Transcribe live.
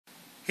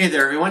Hey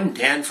there everyone,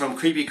 Dan from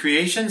Creepy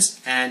Creations,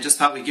 and just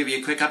thought we'd give you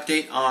a quick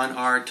update on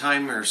our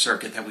timer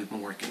circuit that we've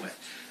been working with.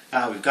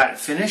 We've got it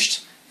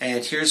finished,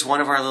 and here's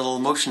one of our little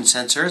motion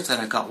sensors that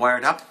I've got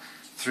wired up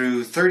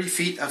through 30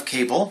 feet of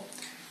cable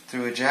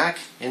through a jack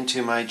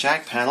into my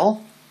jack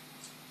panel,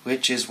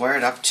 which is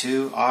wired up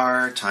to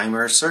our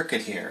timer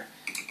circuit here.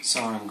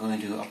 So I'm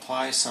going to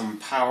apply some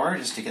power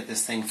just to get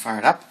this thing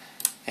fired up.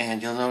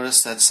 And you'll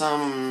notice that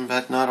some,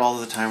 but not all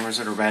of the timers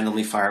are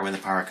randomly fire when the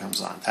power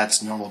comes on.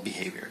 That's normal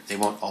behavior. They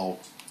won't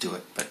all do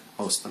it, but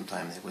most of the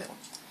time they will.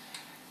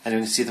 And you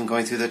can see them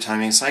going through their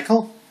timing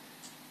cycle.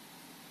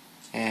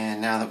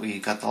 And now that we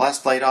got the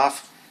last light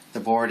off, the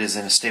board is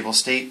in a stable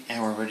state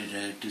and we're ready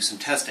to do some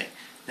testing.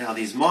 Now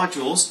these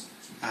modules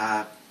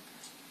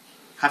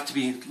have to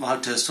be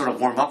allowed to sort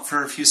of warm up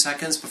for a few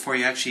seconds before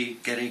you actually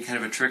get any kind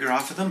of a trigger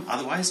off of them.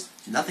 Otherwise,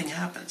 nothing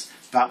happens.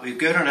 But we've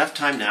got enough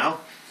time now.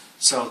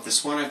 So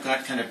this one I've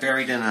got kind of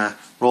buried in a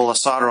roll of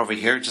solder over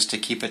here just to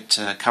keep it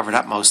covered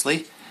up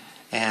mostly.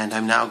 And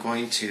I'm now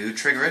going to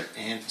trigger it,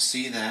 and you'll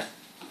see that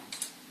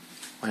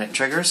when it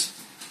triggers,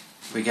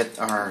 we get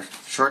our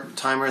short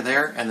timer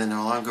there and then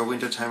a longer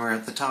window timer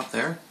at the top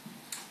there.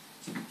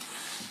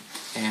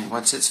 And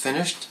once it's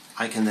finished,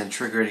 I can then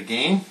trigger it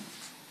again.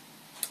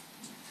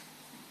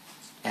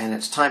 And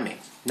it's timing.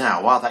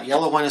 Now, while that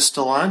yellow one is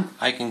still on,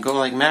 I can go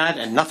like mad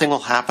and nothing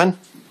will happen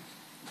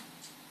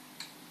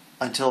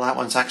until that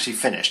one's actually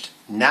finished.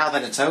 Now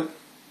that it's out,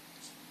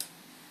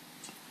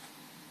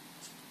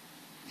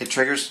 it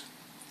triggers,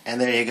 and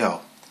there you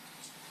go.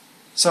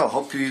 So,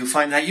 hope you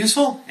find that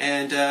useful,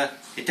 and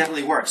it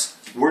definitely works.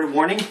 Word of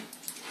warning,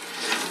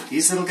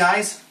 these little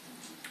guys,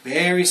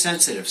 very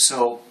sensitive.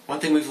 So, one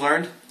thing we've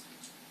learned,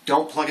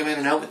 don't plug them in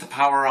and out with the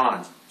power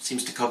on.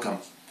 Seems to cook them,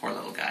 poor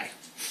little guy.